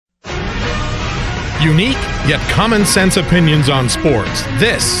Unique, yet common sense opinions on sports.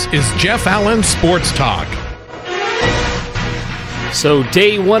 This is Jeff Allen Sports Talk. So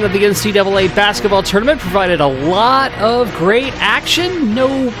day one of the NCAA basketball tournament provided a lot of great action.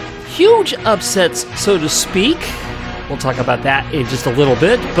 No huge upsets, so to speak. We'll talk about that in just a little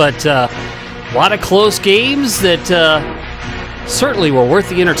bit, but a lot of close games that certainly were worth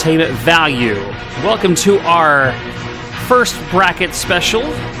the entertainment value. Welcome to our first bracket special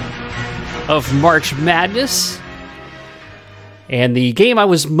of March Madness. And the game I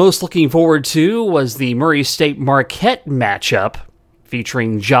was most looking forward to was the Murray State-Marquette matchup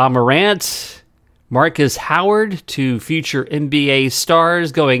featuring Ja Morant, Marcus Howard, two future NBA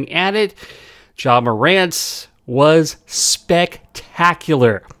stars going at it. Ja Morant was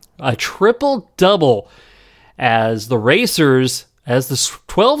spectacular. A triple-double as the Racers, as the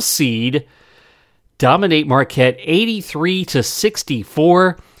 12 seed, dominate Marquette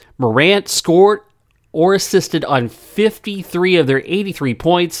 83-64. Morant scored or assisted on 53 of their 83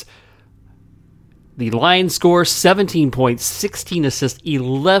 points. The Lions score 17 points, 16 assists,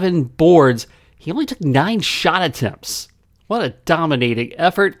 11 boards. He only took 9 shot attempts. What a dominating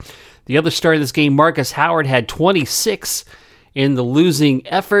effort. The other star in this game, Marcus Howard, had 26 in the losing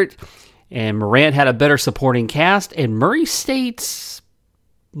effort. And Morant had a better supporting cast. And Murray State's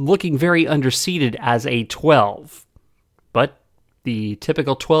looking very underseeded as a 12. But the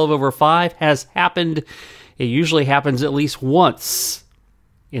typical 12 over 5 has happened. It usually happens at least once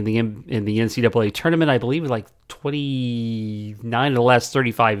in the NCAA tournament. I believe like 29 of the last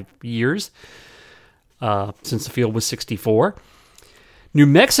 35 years since the field was 64. New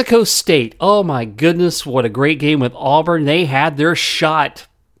Mexico State. Oh my goodness, what a great game with Auburn. They had their shot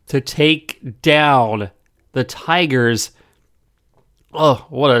to take down the Tigers. Oh,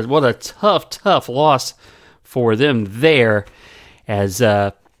 what a tough loss for them there. As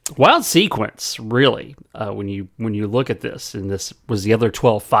wild sequence, really, when you look at this, and this was the other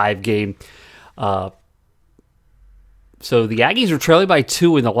 12-5 game. So the Aggies were trailing by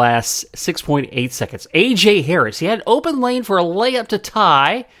 2 in the last 6.8 seconds. A.J. Harris, he had an open lane for a layup to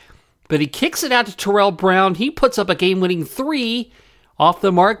tie, but he kicks it out to Terrell Brown. He puts up a game-winning 3 off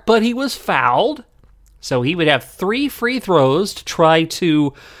the mark, but he was fouled. So he would have 3 free throws to try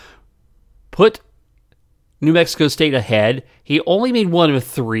to put New Mexico State ahead. He only made 1 of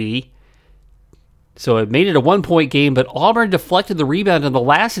 3, so it made it a 1-point game, but Auburn deflected the rebound on the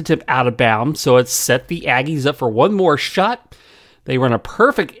last attempt out of bounds, so it set the Aggies up for one more shot. They run a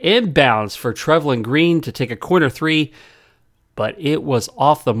perfect inbounds for Trevlin Green to take a corner 3, but it was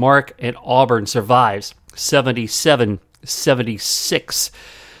off the mark, and Auburn survives 77-76.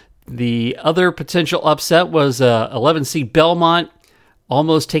 The other potential upset was 11 seed Belmont,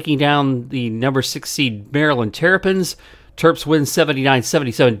 almost taking down the number 6 seed Maryland Terrapins. Terps win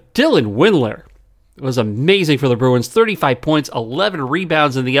 79-77. Dylan Windler was amazing for the Bruins. 35 points, 11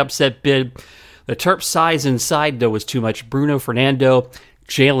 rebounds in the upset bid. The Terps' size inside, though, was too much. Bruno Fernando,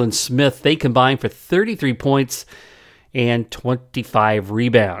 Jalen Smith, they combined for 33 points and 25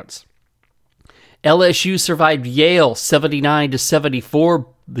 rebounds. LSU survived Yale 79-74.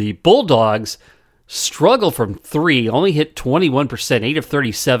 The Bulldogs struggle from 3, only hit 21%, 8 of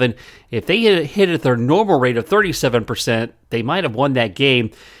 37. If they hit at their normal rate of 37%, they might have won that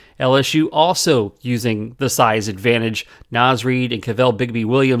game. LSU also using the size advantage. Naz Reid and Cavell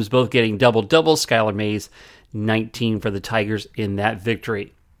Bigby-Williams both getting double-doubles. Skylar Mays, 19 for the Tigers in that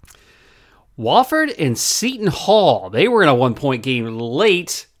victory. Wofford and Seton Hall, they were in a 1-point game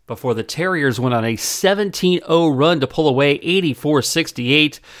late before the Terriers went on a 17-0 run to pull away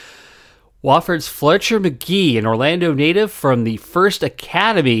 84-68. Wofford's Fletcher McGee, an Orlando native from the First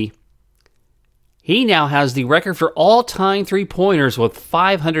Academy, he now has the record for all-time three-pointers with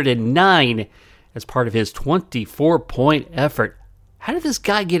 509 as part of his 24-point effort. How did this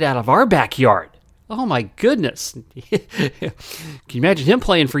guy get out of our backyard? Oh my goodness. Can you imagine him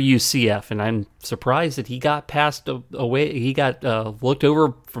playing for UCF? And I'm surprised that he got passed away. He got looked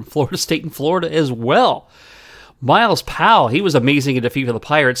over from Florida State and Florida as well. Miles Powell, he was amazing in defeat for the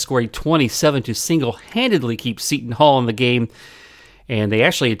Pirates, scoring 27 to single-handedly keep Seton Hall in the game. And they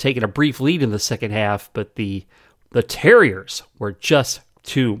actually had taken a brief lead in the second half, but the Terriers were just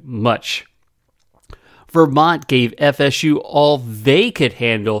too much. Vermont gave FSU all they could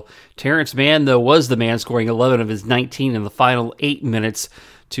handle. Terrence Mann, though, was the man, scoring 11 of his 19 in the final 8 minutes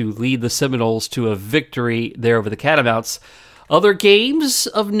to lead the Seminoles to a victory there over the Catamounts. Other games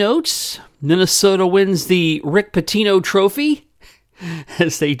of note, Minnesota wins the Rick Pitino Trophy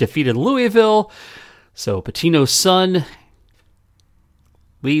as they defeated Louisville. So Pitino's son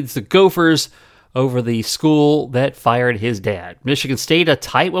leads the Gophers over the school that fired his dad. Michigan State, a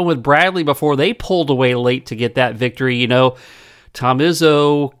tight one with Bradley before they pulled away late to get that victory. You know, Tom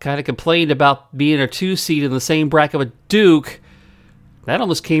Izzo kind of complained about being a 2 seed in the same bracket with Duke. That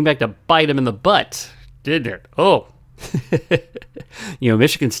almost came back to bite him in the butt, didn't it? Oh. You know,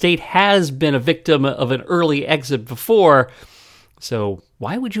 Michigan State has been a victim of an early exit before, so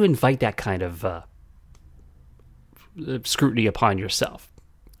why would you invite that kind of scrutiny upon yourself?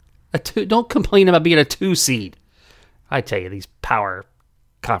 Don't complain about being a 2 seed. I tell you, these power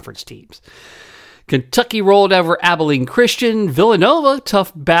conference teams. Kentucky rolled over Abilene Christian. Villanova,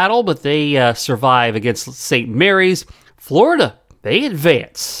 tough battle, but they survive against St. Mary's. Florida, they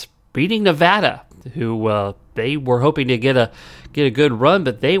advance, beating Nevada, who they were hoping to get a good run,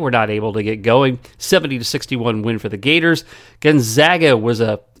 but they were not able to get going. 70-61 win for the Gators. Gonzaga was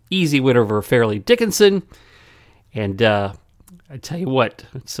a easy win over Fairleigh Dickinson. And I tell you what,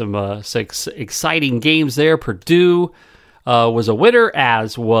 some exciting games there. Purdue was a winner,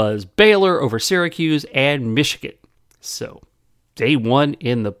 as was Baylor over Syracuse and Michigan. So day 1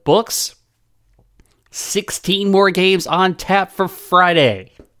 in the books. 16 more games on tap for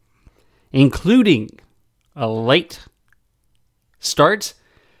Friday, including a late start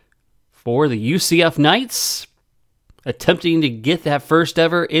for the UCF Knights, attempting to get that first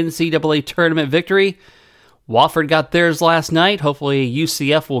ever NCAA tournament victory. Wofford got theirs last night. Hopefully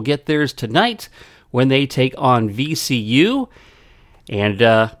UCF will get theirs tonight when they take on VCU. And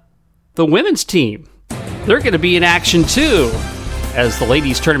the women's team, they're going to be in action too as the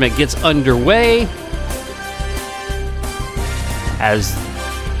ladies tournament gets underway, as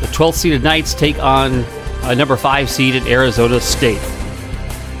the 12th seeded Knights take on a number 5 seeded Arizona State.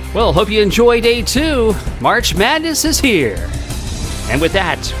 Well, hope you enjoy day 2. March Madness is here. And with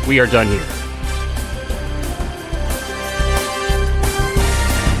that, we are done here.